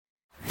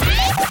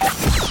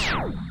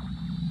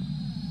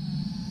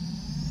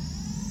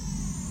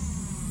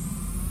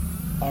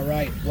All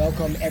right.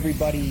 Welcome,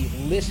 everybody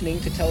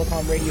listening to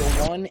Telecom Radio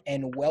 1,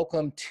 and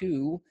welcome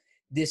to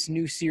this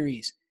new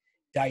series,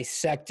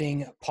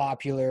 Dissecting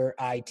Popular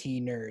IT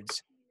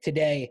Nerds.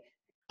 Today,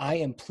 I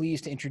am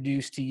pleased to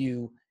introduce to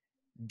you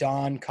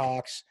Don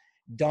Cox.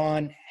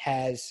 Don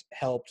has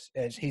held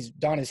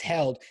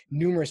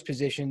numerous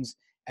positions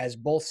as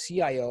both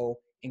CIO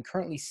and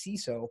currently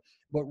CISO,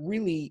 but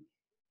really,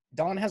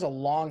 Don has a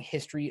long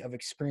history of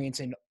experience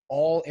in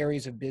all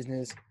areas of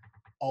business,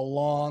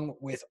 along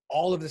with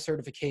all of the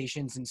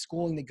certifications and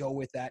schooling that go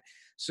with that.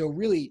 So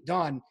really,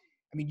 Don,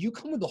 I mean, you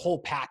come with the whole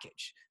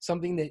package,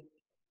 something that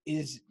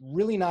is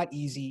really not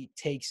easy,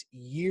 takes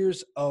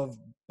years of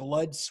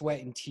blood,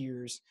 sweat, and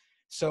tears.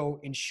 So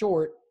in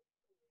short,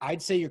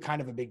 I'd say you're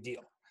kind of a big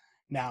deal.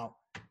 Now,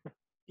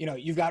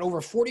 you've got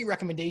over 40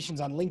 recommendations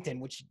on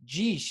LinkedIn, which,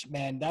 geesh,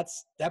 man,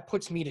 that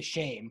puts me to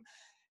shame.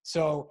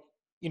 So,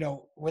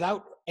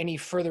 without any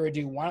further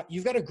ado,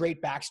 you've got a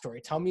great backstory.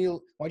 Why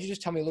don't you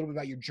just tell me a little bit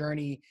about your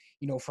journey,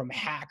 from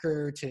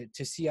hacker to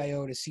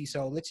CIO to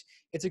CISO.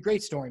 It's a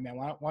great story, man.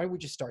 Why don't we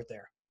just start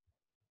there?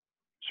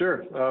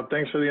 Sure.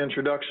 Thanks for the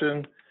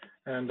introduction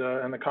and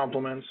the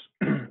compliments.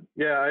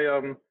 Yeah,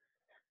 I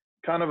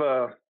kind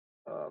of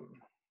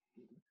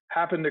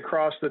happened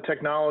across the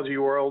technology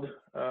world.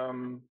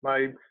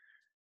 My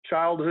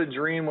childhood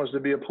dream was to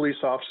be a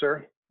police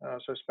officer.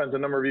 So I spent a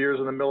number of years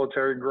in the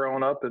military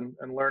growing up and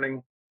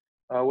learning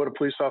what a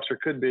police officer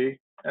could be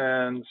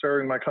and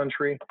serving my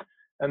country.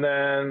 And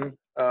then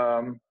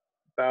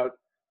about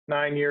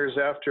 9 years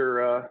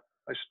after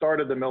I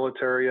started the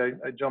military,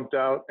 I jumped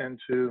out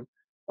into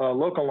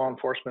local law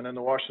enforcement in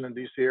the Washington,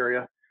 D.C.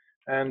 area.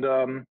 And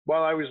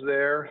while I was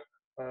there,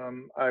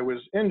 I was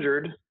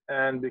injured.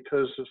 And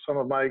because of some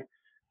of my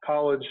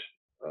college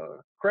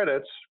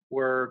credits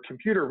were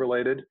computer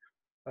related,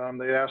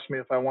 they asked me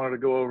if I wanted to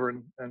go over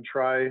and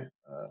try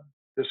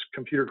this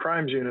computer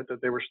crimes unit that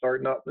they were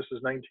starting up. This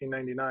is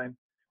 1999.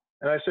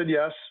 And I said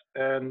yes,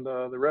 and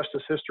the rest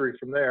is history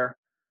from there.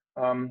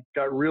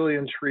 Got really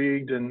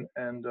intrigued and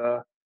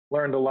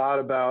learned a lot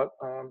about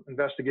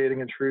investigating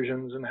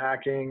intrusions and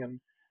hacking,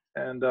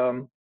 and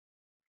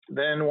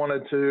then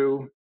wanted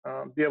to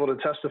be able to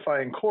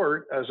testify in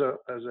court as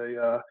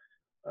a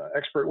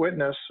expert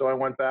witness. So I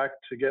went back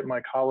to get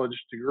my college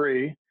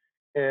degree.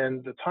 And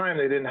at the time,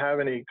 they didn't have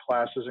any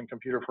classes in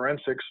computer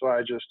forensics, so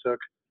I just took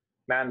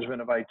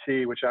management of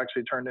IT, which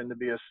actually turned into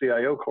be a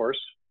CIO course,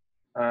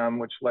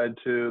 which led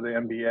to the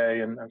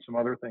MBA and some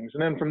other things.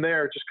 And then from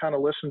there, just kind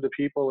of listened to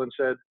people and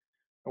said,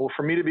 well,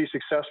 for me to be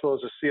successful as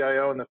a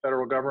CIO in the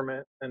federal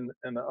government in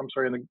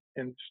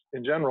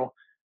general,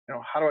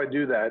 how do I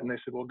do that? And they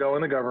said, well, go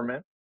in the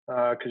government,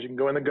 because you can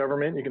go in the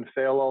government, you can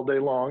fail all day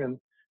long and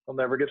you'll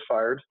never get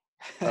fired.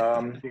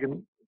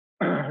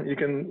 You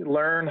can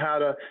learn how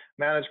to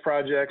manage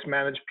projects,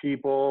 manage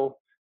people,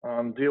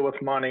 deal with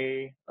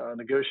money,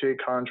 negotiate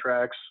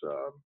contracts,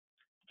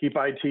 keep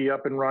IT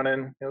up and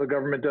running. The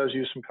government does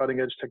use some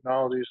cutting edge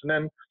technologies. And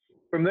then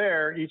from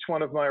there, each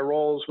one of my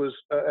roles was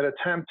an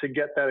attempt to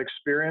get that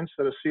experience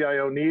that a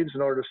CIO needs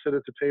in order to sit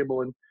at the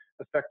table and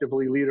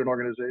effectively lead an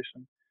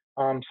organization.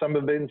 Some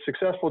have been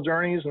successful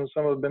journeys and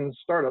some have been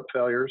startup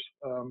failures.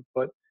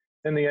 But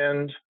in the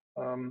end,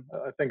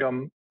 I think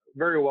I'm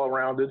very well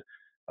rounded.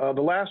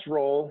 The last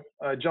role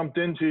I jumped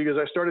into because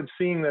I started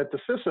seeing that the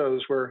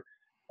CISOs were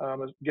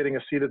getting a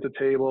seat at the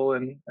table,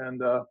 and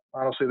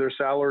honestly, their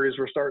salaries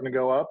were starting to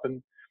go up.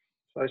 And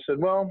so I said,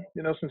 well,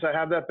 since I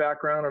have that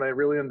background and I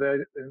really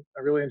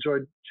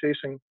enjoyed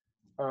chasing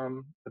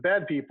the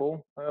bad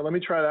people, let me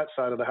try that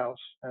side of the house.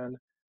 And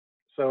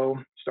so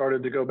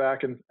started to go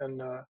back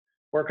and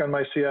work on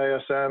my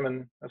CISM,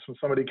 and that's when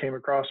somebody came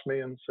across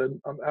me and said,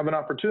 I have an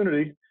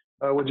opportunity.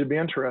 Would you be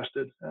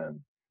interested? And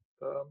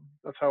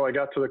that's how I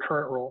got to the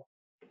current role.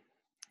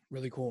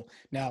 Really cool.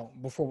 Now,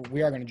 before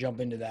we are going to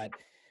jump into that,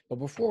 but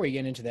before we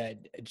get into that,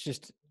 it's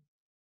just,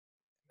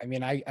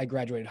 I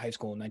graduated high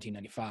school in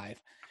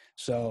 1995.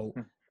 So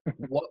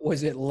what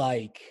was it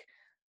like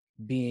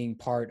being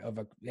part of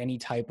any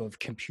type of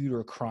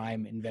computer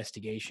crime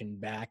investigation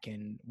back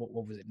in,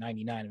 what was it,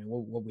 99?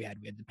 What we had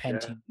the pen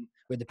team,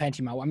 we had the pen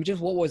team out.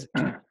 what was,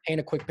 paint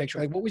a quick picture.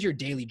 Like, what was your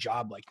daily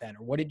job like then?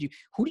 Or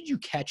who did you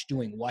catch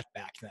doing what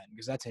back then?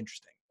 Because that's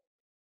interesting.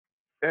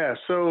 Yeah.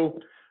 So,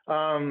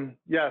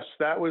 yes,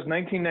 that was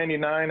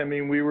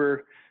 1999. We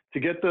were to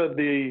get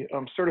the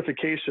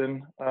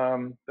certification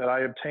that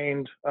I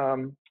obtained,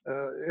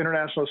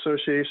 International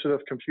Association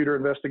of Computer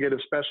Investigative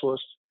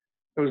Specialists.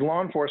 It was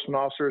law enforcement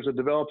officers that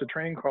developed a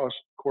training course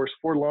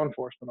for law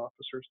enforcement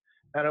officers,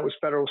 and it was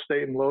federal,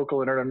 state, and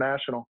local and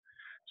international.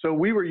 So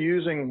we were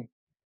using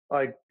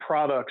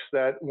products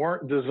that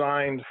weren't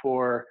designed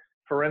for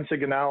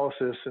forensic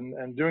analysis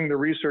and doing the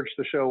research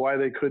to show why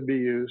they could be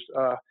used.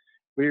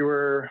 We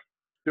were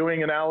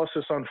doing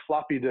analysis on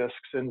floppy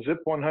disks and zip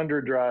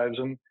 100 drives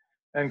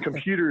and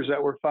computers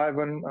that were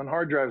on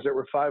hard drives that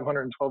were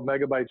 512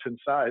 megabytes in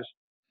size.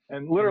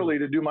 And literally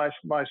to do my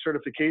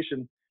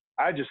certification,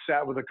 I just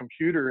sat with a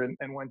computer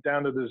and went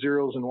down to the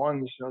zeros and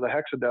ones, the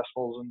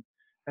hexadecimals,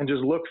 and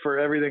just looked for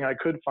everything I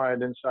could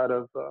find inside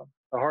of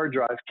a hard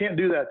drive. Can't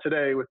do that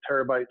today with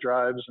terabyte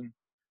drives and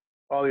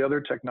all the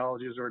other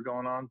technologies that are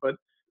going on. But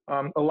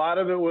a lot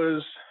of it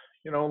was,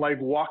 like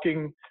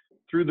walking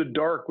through the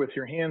dark with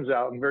your hands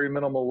out and very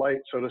minimal light,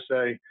 so to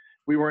say.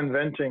 We were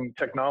inventing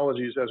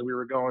technologies as we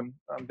were going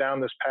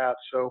down this path.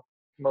 So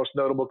most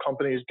notable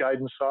companies,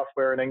 Guidance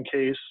Software and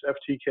Encase,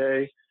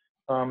 FTK,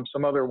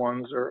 some other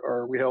ones,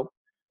 or we helped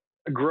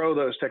grow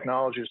those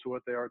technologies to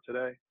what they are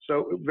today.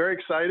 So very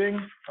exciting,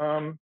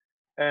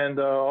 and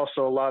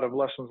also a lot of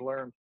lessons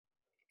learned.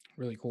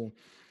 Really cool.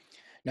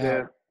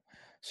 Now,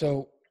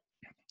 so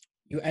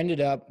you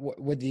ended up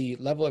with the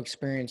level of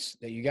experience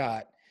that you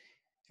got.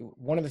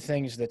 One of the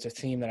things that's a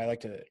theme that I like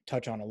to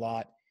touch on a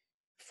lot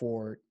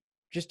for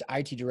just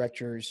IT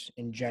directors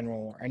in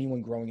general, or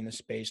anyone growing in the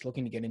space,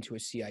 looking to get into a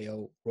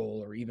CIO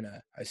role or even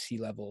a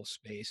C-level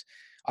space.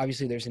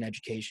 Obviously, there's an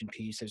education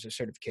piece, there's a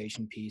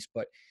certification piece,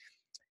 but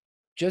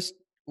just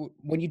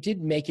when you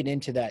did make it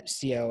into that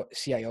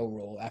CIO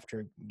role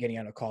after getting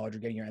out of college or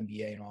getting your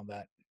MBA and all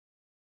that,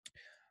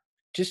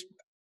 just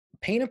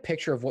paint a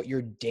picture of what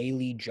your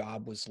daily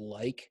job was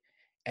like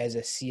as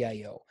a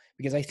CIO,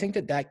 because I think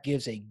that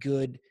gives a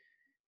good,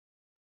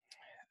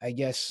 I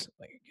guess,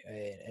 like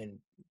and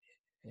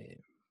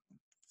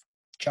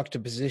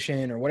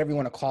juxtaposition or whatever you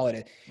want to call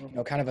it,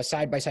 kind of a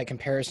side-by-side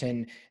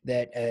comparison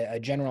that a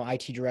general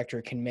IT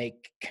director can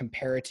make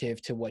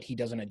comparative to what he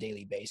does on a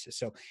daily basis.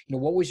 So,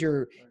 what was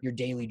your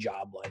daily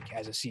job like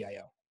as a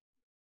CIO?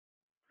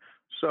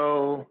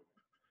 So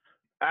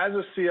as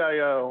a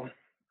CIO,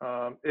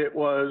 it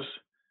was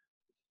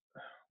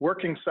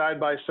working side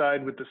by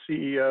side with the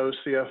CEO,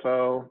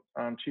 CFO,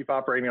 Chief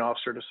Operating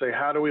Officer to say,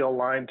 how do we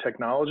align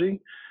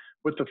technology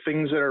with the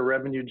things that are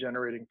revenue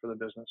generating for the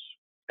business?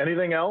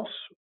 Anything else,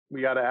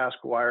 we got to ask,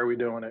 why are we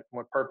doing it?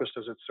 What purpose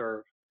does it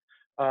serve?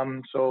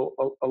 So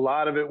a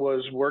lot of it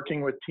was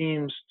working with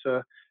teams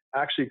to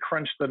actually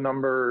crunch the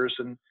numbers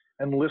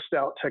and list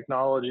out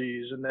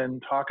technologies, and then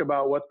talk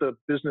about what the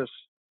business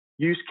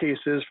use case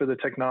is for the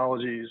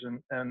technologies.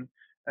 And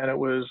it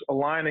was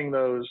aligning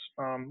those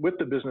with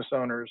the business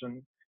owners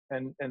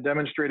and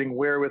demonstrating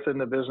where within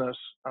the business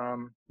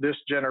this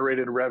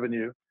generated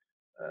revenue.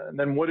 And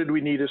then what did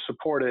we need to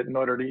support it in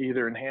order to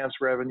either enhance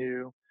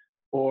revenue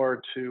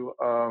or to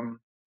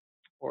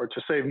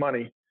save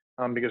money,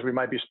 because we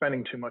might be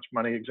spending too much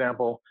money.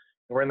 Example,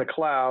 we're in the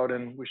cloud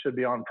and we should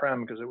be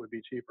on-prem because it would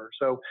be cheaper.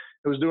 So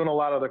it was doing a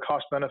lot of the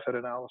cost-benefit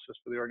analysis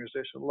for the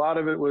organization. A lot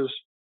of it was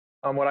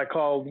what I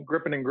call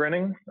gripping and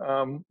grinning,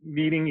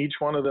 meeting each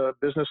one of the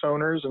business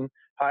owners and,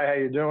 hi, how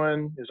you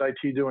doing? Is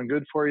IT doing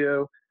good for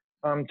you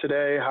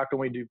today? How can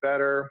we do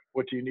better?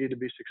 What do you need to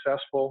be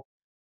successful?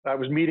 I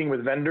was meeting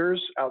with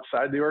vendors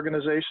outside the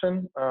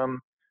organization.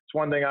 It's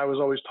one thing I was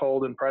always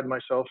told and pride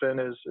myself in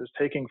is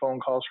taking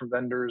phone calls from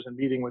vendors and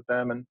meeting with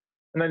them, and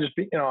then just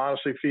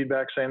honestly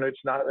feedback saying it's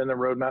not in the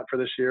roadmap for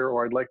this year,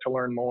 or I'd like to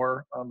learn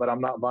more, but I'm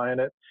not buying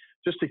it,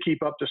 just to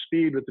keep up to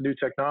speed with the new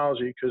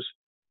technology, because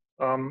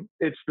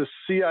it's the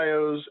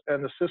CIOs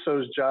and the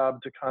CISOs'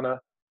 job to kind of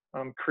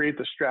create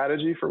the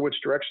strategy for which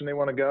direction they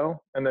want to go,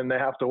 and then they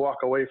have to walk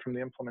away from the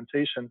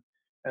implementation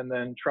and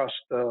then trust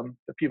the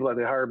people that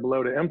they hired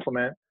below to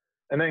implement,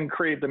 and then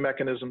create the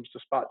mechanisms to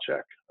spot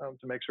check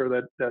to make sure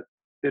that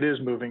it is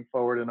moving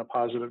forward in a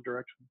positive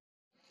direction.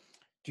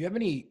 Do you have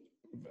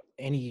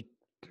any,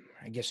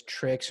 I guess,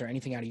 tricks or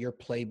anything out of your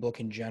playbook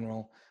in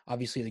general?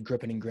 Obviously, the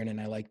gripping and grinning,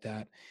 I like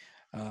that.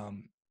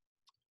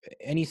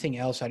 Anything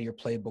else out of your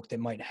playbook that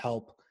might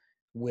help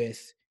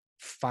with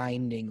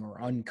finding or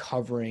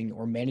uncovering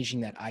or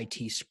managing that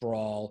IT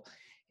sprawl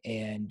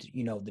and,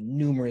 the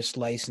numerous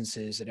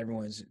licenses that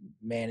everyone's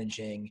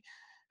managing?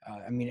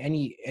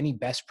 Any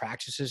best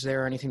practices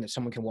there, or anything that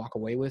someone can walk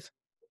away with?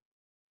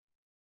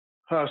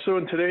 So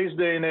in today's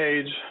day and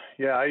age,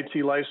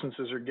 IT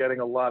licenses are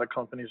getting a lot of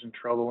companies in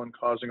trouble and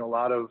causing a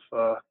lot of,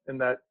 in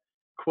that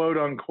quote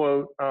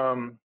unquote,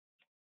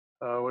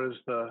 what is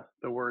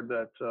the word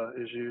that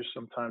is used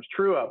sometimes?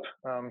 True up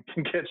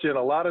can get you in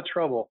a lot of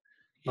trouble.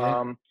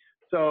 Yeah.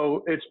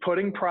 So it's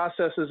putting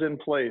processes in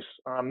place.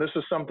 This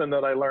is something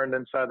that I learned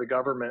inside the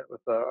government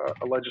with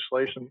a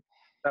legislation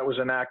that was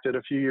enacted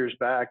a few years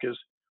back, is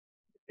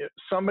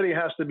somebody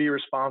has to be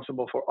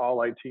responsible for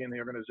all IT in the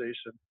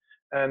organization.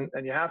 And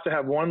you have to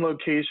have one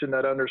location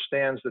that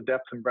understands the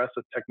depth and breadth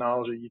of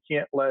technology. You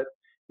can't let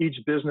each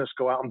business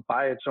go out and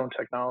buy its own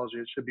technology.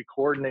 It should be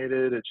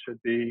coordinated. It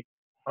should be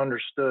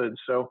understood.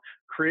 So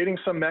creating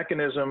some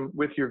mechanism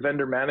with your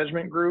vendor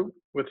management group,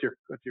 with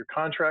your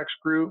contracts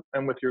group,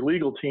 and with your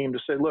legal team to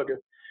say, look, if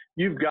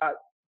you've got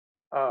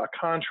a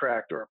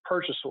contract or a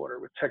purchase order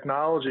with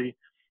technology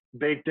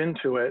baked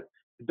into it,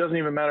 it doesn't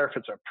even matter if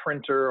it's a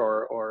printer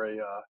or a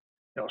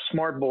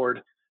smart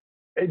board.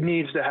 It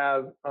needs to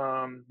have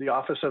the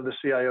office of the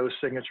CIO's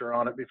signature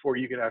on it before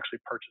you can actually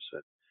purchase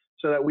it,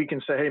 so that we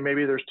can say, hey,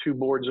 maybe there's 2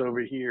 boards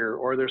over here,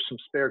 or there's some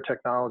spare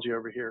technology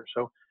over here.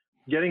 So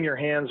getting your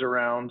hands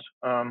around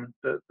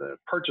the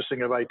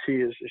purchasing of IT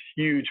is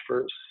huge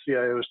for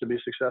CIOs to be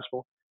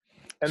successful.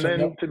 And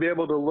then to be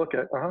able to look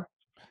at,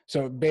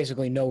 So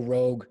basically no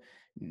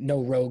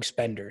rogue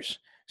spenders.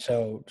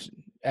 So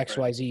Right.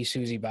 XYZ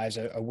Susie buys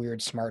a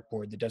weird smart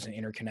board that doesn't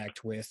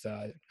interconnect with,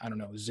 I don't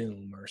know,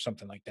 Zoom or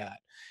something like that.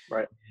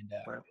 Right. And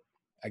Right.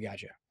 I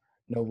got you.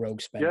 No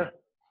rogue spending. Yeah.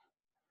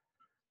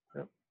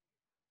 Yep.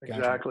 Gotcha.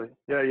 Exactly.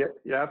 Yeah.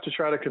 You have to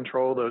try to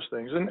control those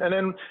things, and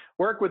then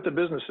work with the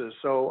businesses.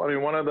 So, I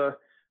mean, one of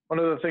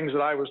the things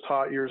that I was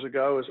taught years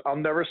ago is I'll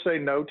never say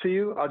no to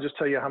you. I'll just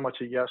tell you how much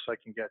a yes I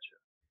can get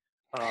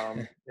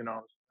you.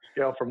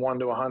 Scale from 1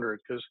 to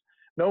 100, because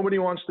nobody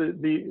wants to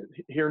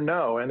hear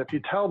no. And if you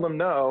tell them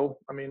no,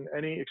 I mean,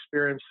 any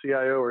experienced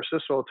CIO or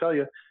CISO will tell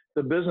you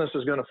the business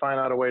is going to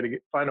find a way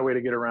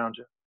to get around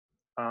you.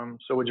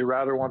 So would you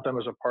rather want them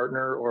as a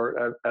partner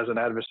or as an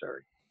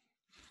adversary?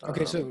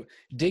 Okay, so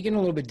dig in a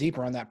little bit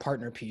deeper on that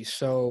partner piece.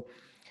 So,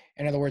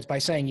 in other words, by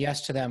saying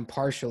yes to them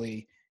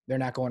partially, they're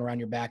not going around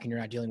your back and you're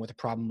not dealing with a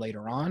problem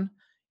later on.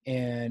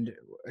 And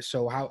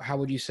so, how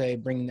would you say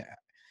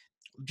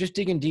just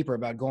digging deeper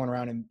about going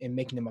around and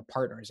making them a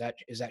partner? Is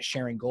that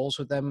sharing goals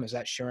with them? Is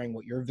that sharing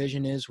what your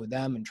vision is with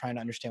them and trying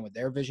to understand what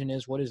their vision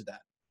is? What is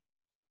that?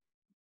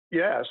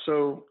 Yeah.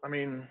 So, I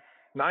mean,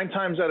 9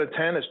 times out of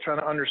 10 is trying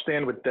to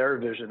understand what their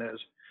vision is.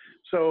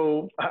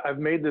 So I've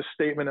made this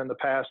statement in the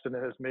past, and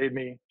it has made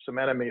me some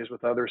enemies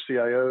with other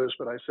CIOs.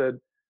 But I said,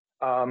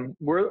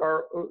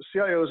 our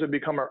CIOs have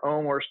become our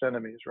own worst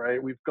enemies,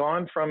 right? We've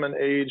gone from an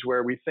age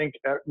where we think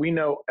we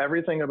know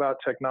everything about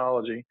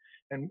technology,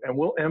 and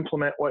we'll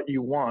implement what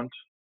you want,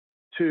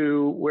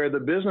 to where the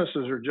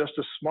businesses are just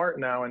as smart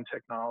now in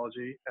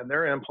technology, and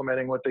they're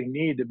implementing what they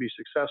need to be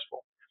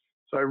successful.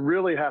 So I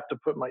really have to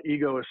put my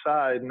ego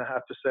aside and I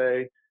have to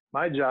say,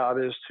 my job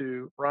is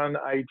to run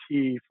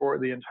IT for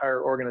the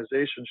entire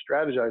organization,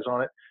 strategize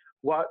on it.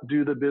 What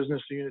do the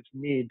business units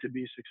need to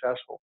be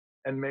successful?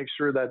 And make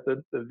sure that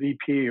the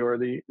VP or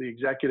the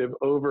executive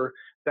over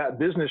that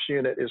business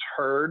unit is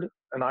heard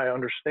and I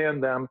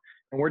understand them,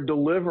 and we're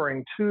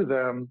delivering to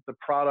them the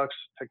products,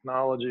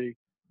 technology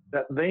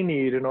that they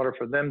need in order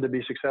for them to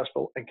be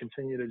successful and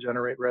continue to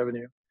generate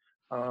revenue.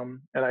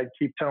 And I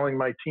keep telling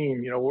my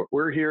team,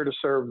 we're here to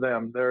serve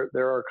them. They're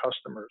our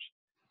customers.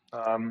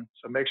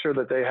 So make sure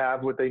that they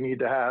have what they need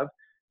to have.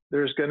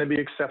 There's going to be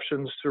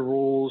exceptions to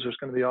rules. There's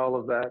going to be all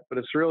of that. But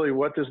it's really,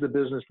 what does the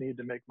business need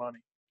to make money?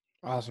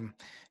 Awesome.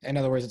 In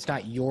other words, it's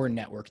not your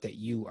network that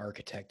you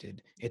architected.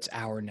 It's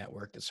our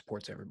network that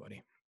supports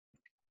everybody.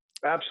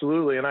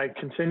 Absolutely. And I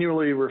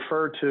continually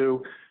refer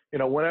to,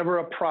 whenever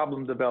a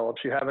problem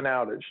develops, you have an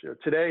outage.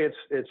 Today,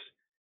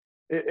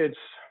 it's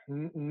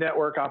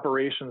network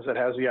operations that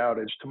has the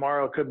outage.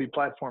 Tomorrow it could be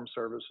platform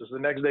services. The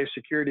next day,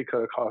 security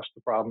could have caused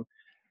the problem.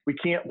 We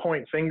can't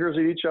point fingers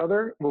at each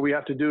other. What we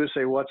have to do is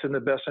say what's in the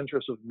best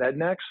interest of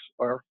Mednex,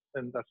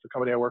 and that's the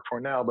company I work for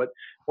now, but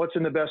what's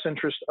in the best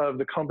interest of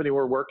the company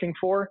we're working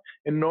for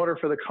in order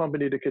for the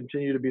company to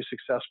continue to be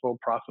successful,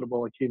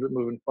 profitable, and keep it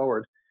moving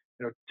forward.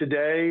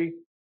 Today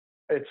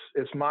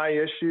it's my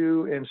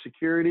issue in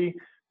security,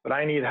 but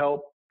I need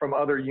help from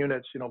other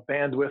units,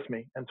 band with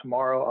me, and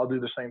tomorrow I'll do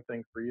the same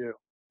thing for you.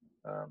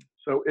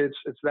 So it's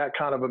that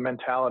kind of a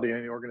mentality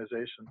in the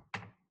organization.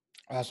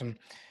 Awesome.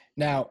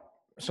 Now,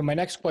 so my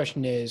next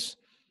question is,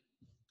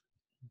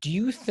 do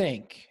you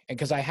think,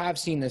 because I have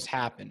seen this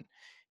happen,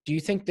 do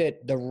you think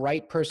that the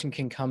right person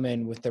can come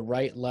in with the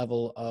right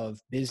level of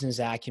business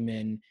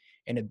acumen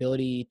and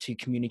ability to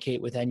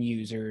communicate with end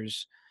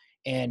users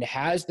and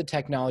has the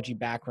technology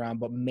background,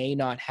 but may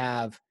not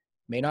have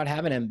an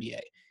MBA,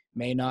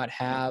 may not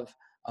have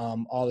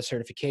all the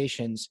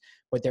certifications,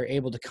 but they're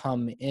able to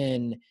come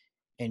in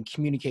and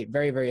communicate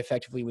very, very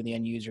effectively with the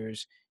end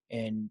users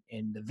and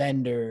the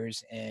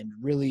vendors, and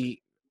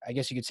really, I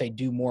guess you could say,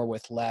 do more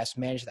with less,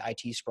 manage the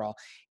IT sprawl?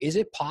 Is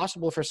it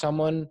possible for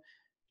someone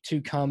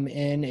to come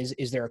in?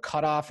 Is there a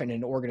cutoff in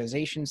an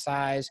organization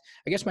size?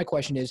 I guess my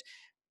question is,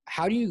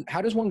 how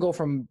does one go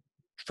from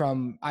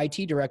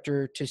IT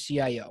director to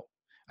CIO?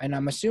 And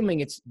I'm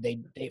assuming they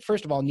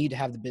first of all need to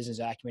have the business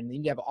acumen. They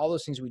need to have all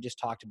those things we just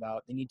talked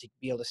about. They need to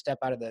be able to step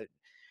out of the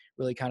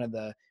really kind of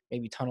the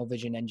maybe tunnel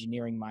vision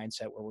engineering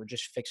mindset where we're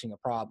just fixing a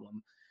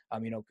problem.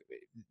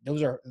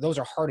 Those are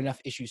hard enough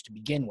issues to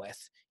begin with,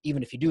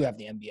 even if you do have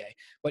the MBA.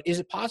 But is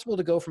it possible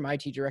to go from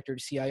IT director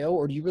to CIO,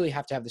 or do you really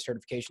have to have the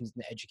certifications and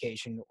the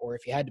education? Or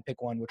if you had to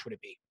pick one, which would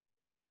it be?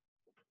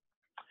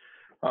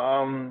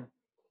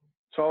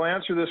 So I'll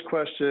answer this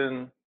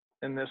question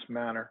in this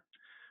manner.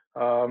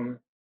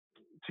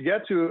 To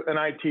get to an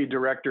IT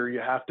director,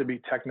 you have to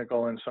be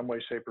technical in some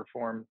way, shape, or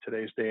form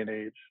today's day and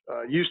age.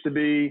 Used to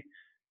be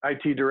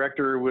IT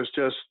director was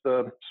just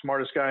the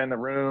smartest guy in the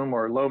room,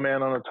 or low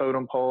man on a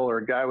totem pole, or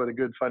a guy with a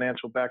good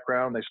financial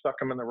background. They stuck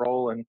him in the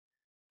role and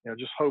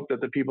just hope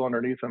that the people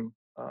underneath him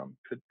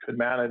could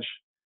manage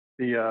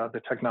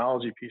the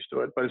technology piece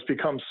to it. But it's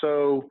become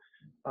so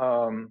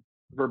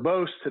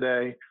verbose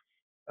today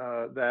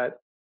that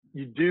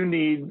you do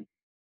need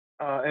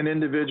an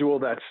individual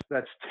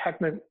that's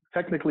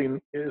technically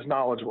is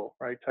knowledgeable,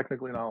 right?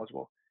 Technically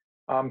knowledgeable.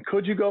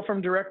 Could you go from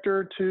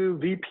director to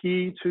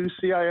VP to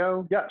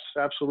CIO? Yes,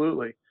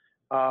 absolutely.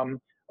 A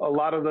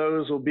lot of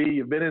those will be,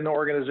 you've been in the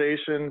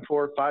organization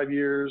for 5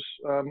 years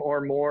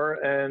or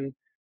more, and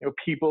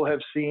people have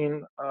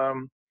seen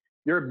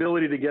your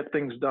ability to get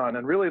things done.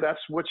 And really, that's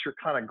what you're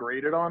kind of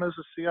graded on as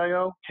a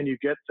CIO. Can you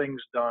get things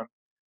done?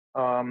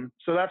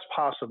 So that's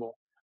possible.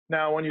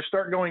 Now, when you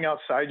start going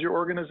outside your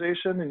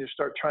organization and you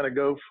start trying to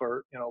go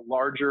for,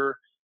 larger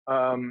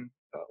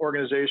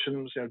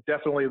organizations,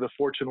 definitely the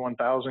Fortune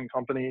 1000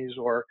 companies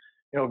or,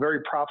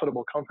 very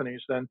profitable companies,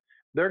 then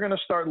they're going to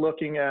start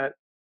looking at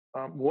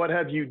what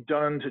have you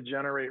done to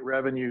generate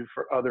revenue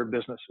for other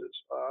businesses?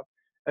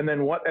 And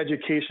then what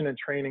education and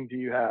training do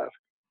you have?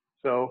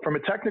 So from a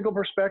technical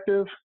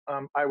perspective,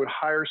 I would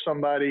hire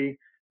somebody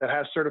that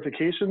has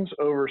certifications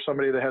over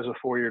somebody that has a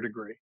 4-year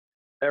degree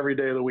every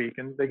day of the week.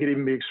 And they could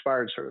even be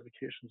expired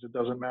certifications. It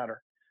doesn't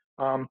matter.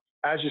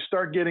 As you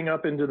start getting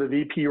up into the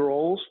VP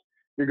roles,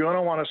 you're going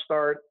to want to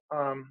start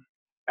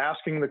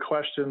asking the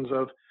questions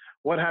of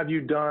what have you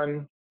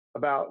done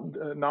about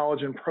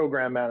knowledge and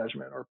program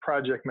management or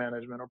project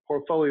management or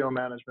portfolio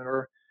management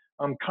or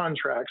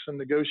contracts and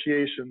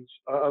negotiations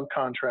of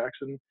contracts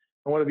and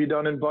what have you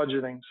done in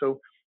budgeting. So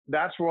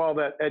that's where all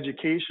that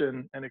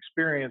education and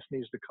experience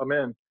needs to come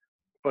in.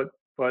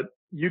 But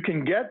you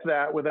can get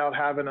that without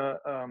having a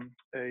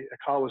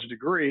college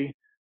degree.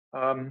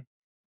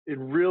 It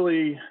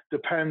really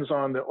depends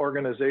on the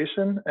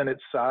organization and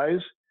its size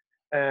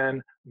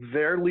and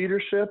their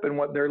leadership and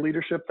what their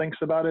leadership thinks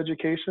about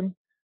education.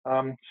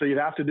 So you'd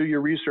have to do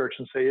your research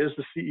and say, is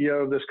the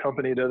CEO of this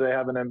company, do they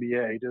have an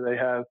MBA? Do they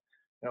have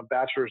a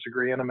bachelor's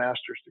degree and a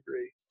master's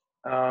degree?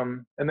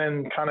 And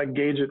then kind of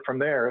gauge it from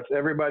there. If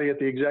everybody at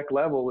the exec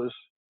level is,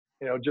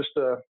 just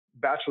a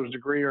bachelor's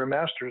degree or a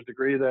master's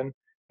degree, then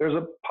there's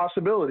a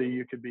possibility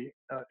you could be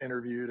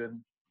interviewed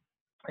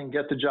and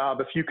get the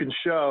job if you can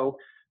show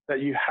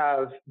that you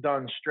have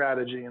done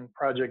strategy and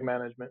project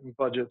management and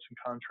budgets and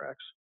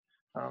contracts.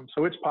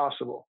 So it's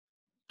possible.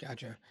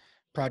 Gotcha.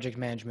 Project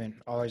management,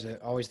 always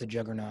the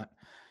juggernaut.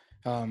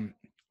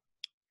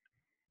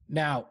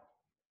 Now,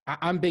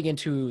 I'm big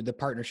into the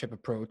partnership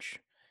approach.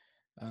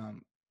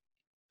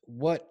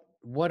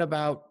 What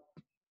about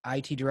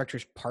IT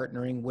directors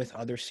partnering with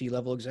other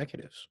C-level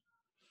executives?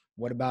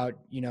 What about,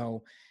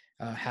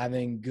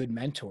 having good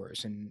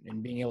mentors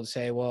and being able to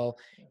say, well,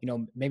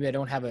 maybe I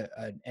don't have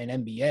an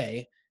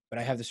MBA, but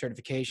I have the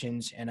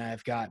certifications and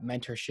I've got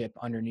mentorship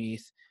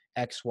underneath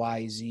X,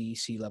 Y, Z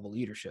C-level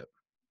leadership.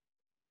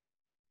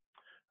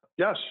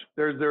 Yes,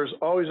 there's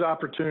always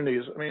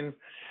opportunities. I mean,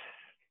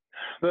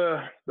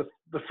 the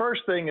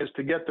first thing is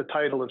to get the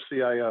title of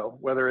CIO,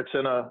 whether it's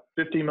in a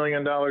 $50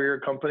 million a year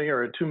company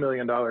or a $2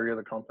 million a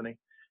year company.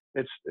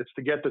 It's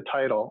to get the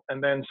title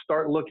and then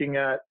start looking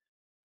at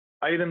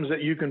items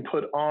that you can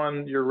put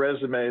on your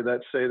resume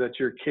that say that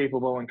you're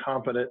capable and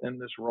competent in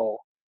this role.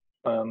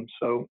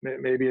 So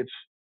maybe it's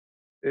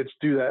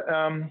do that.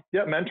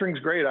 Yeah, mentoring's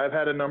great. I've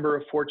had a number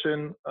of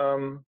Fortune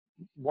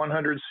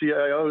 100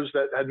 CIOs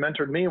that had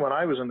mentored me when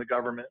I was in the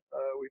government.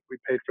 We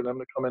paid for them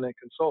to come in and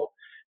consult,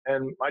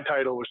 and my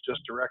title was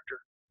just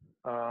director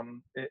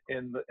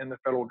in the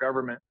federal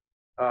government.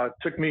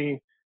 Took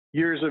me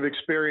years of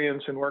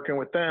experience in working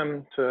with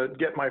them to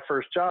get my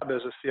first job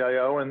as a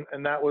CIO,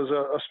 and that was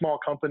a small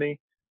company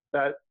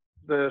that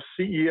the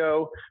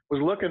CEO was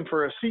looking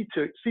for a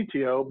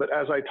CTO, but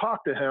as I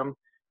talked to him,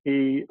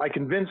 I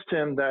convinced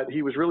him that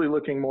he was really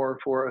looking more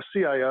for a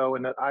CIO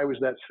and that I was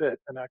that fit,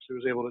 and actually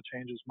was able to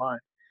change his mind.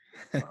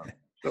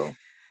 So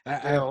I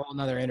have a whole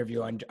nother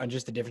interview on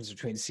just the difference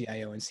between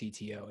CIO and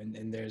CTO.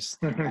 And there's,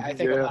 I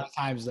think a lot of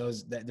times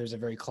there's a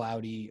very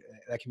cloudy,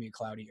 that can be a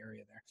cloudy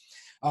area there.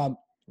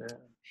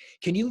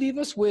 Can you leave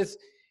us with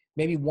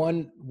maybe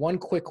one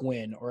quick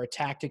win or a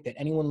tactic that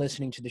anyone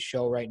listening to the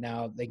show right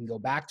now, they can go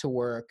back to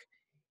work,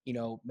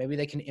 maybe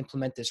they can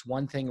implement this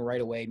one thing right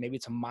away. Maybe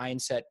it's a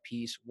mindset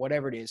piece,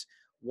 whatever it is.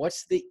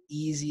 What's the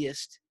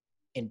easiest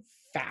and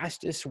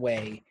fastest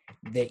way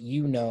that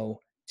to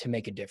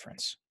make a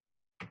difference?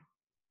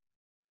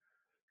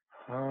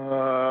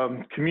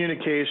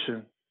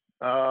 Communication,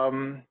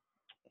 having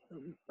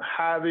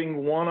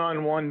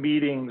one-on-one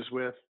meetings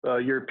with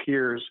your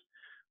peers.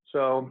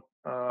 So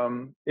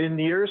in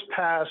years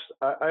past,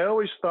 I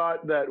always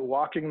thought that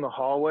walking the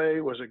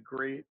hallway was a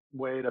great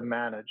way to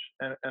manage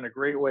and a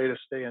great way to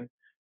stay in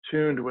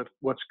tuned with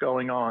what's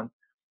going on.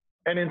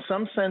 And in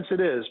some sense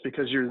it is,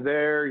 because you're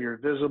there, you're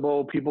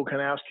visible, people can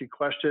ask you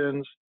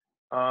questions.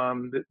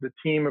 The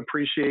team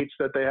appreciates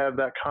that they have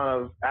that kind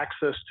of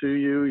access to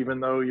you, even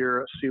though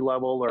you're a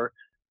C-level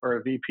or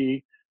a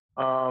VP.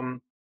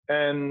 And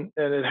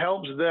it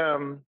helps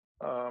them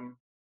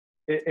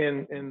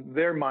in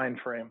their mind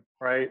frame,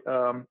 right?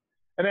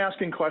 And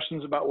asking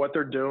questions about what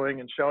they're doing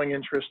and showing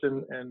interest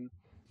in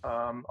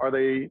are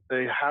they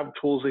have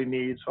tools they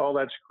need. So all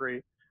that's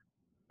great.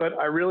 But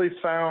I really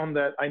found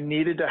that I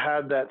needed to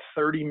have that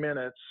 30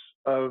 minutes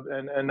of,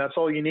 and that's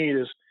all you need,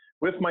 is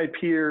with my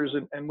peers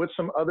and with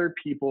some other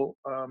people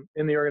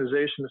in the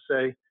organization to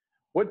say,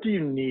 what do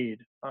you need?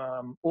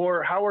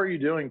 Or how are you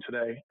doing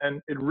today?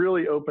 And it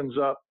really opens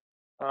up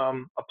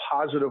a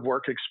positive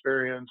work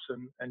experience,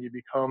 and you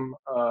become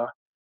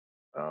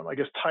I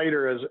guess,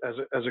 tighter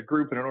as a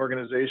group and an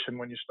organization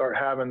when you start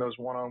having those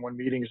one-on-one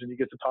meetings and you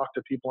get to talk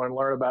to people and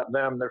learn about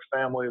them, their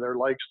family, their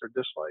likes, their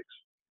dislikes.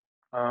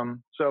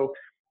 So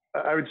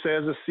I would say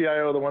as a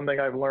CIO, the one thing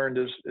I've learned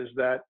is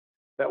that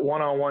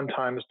one-on-one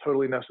time is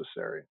totally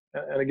necessary.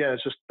 And again,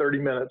 it's just 30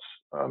 minutes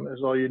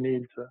is all you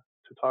need to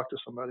talk to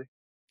somebody.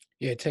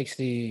 Yeah, it takes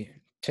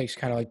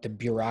kind of like the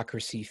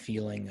bureaucracy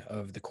feeling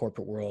of the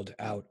corporate world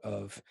out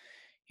of,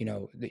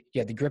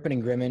 the gripping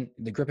and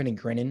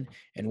grinning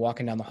and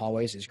walking down the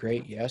hallways is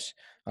great. Yes.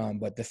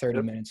 But the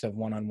 30 minutes of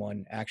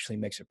one-on-one actually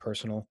makes it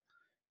personal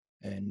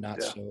and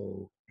not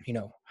so,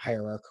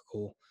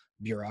 hierarchical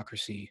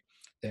bureaucracy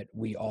that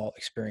we all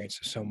experience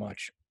so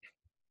much.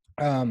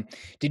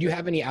 Did you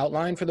have any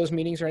outline for those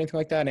meetings or anything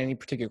like that? Any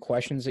particular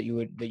questions that you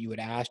would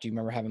ask? Do you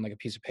remember having like a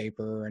piece of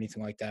paper or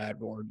anything like that?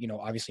 Or,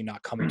 obviously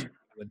not coming to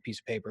with a piece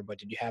of paper, but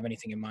did you have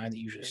anything in mind that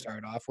you usually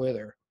started off with,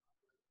 or?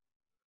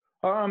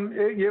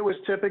 It was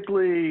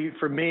typically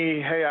for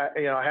me, hey,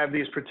 I have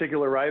these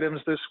particular items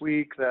this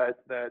week that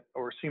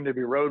or seem to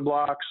be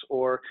roadblocks,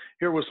 or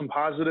here was some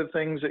positive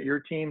things that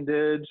your team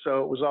did.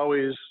 So it was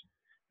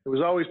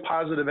always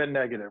positive and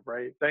negative,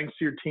 right? Thanks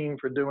to your team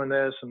for doing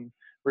this, and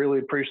really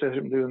appreciate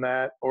them doing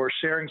that, or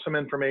sharing some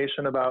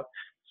information about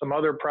some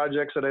other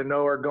projects that I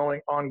know are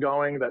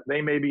ongoing that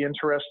they may be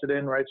interested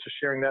in, right? So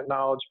sharing that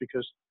knowledge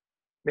because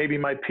maybe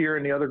my peer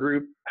in the other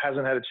group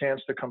hasn't had a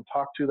chance to come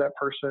talk to that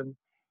person.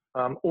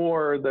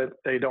 Or that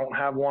they don't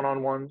have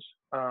one-on-ones.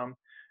 And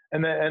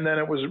then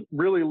it was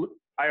really,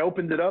 I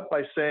opened it up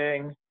by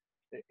saying,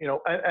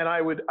 and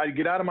I'd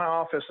get out of my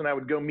office and I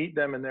would go meet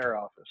them in their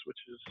office, which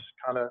is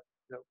kind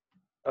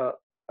of,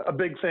 a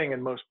big thing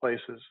in most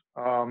places,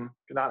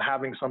 not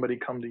having somebody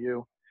come to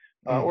you,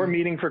 or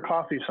meeting for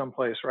coffee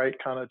someplace, right?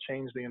 Kind of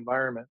change the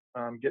environment,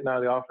 getting out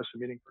of the office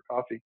and meeting for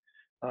coffee.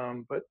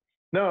 But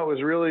no, it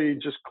was really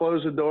just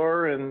close the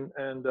door and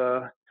kind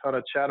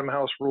of Chatham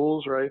House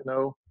rules, right?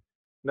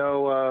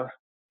 No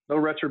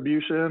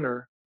retribution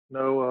or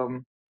no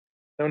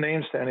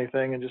names to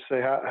anything, and just say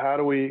how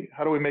do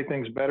we make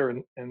things better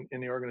in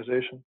the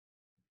organization.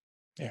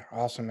 Yeah,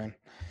 awesome, man.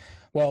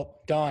 Well,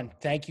 Don,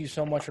 thank you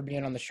so much for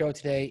being on the show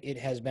today. It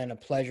has been a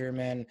pleasure,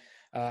 man.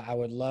 I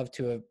would love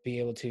to be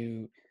able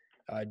to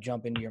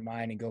jump into your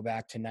mind and go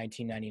back to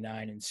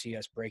 1999 and see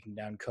us breaking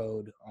down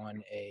code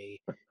on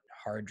a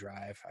hard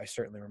drive. I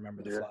certainly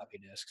remember the floppy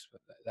disks,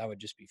 but that would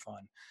just be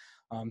fun.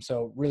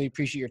 So really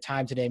appreciate your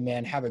time today,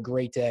 man. Have a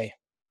great day.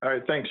 All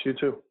right. Thanks. You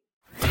too.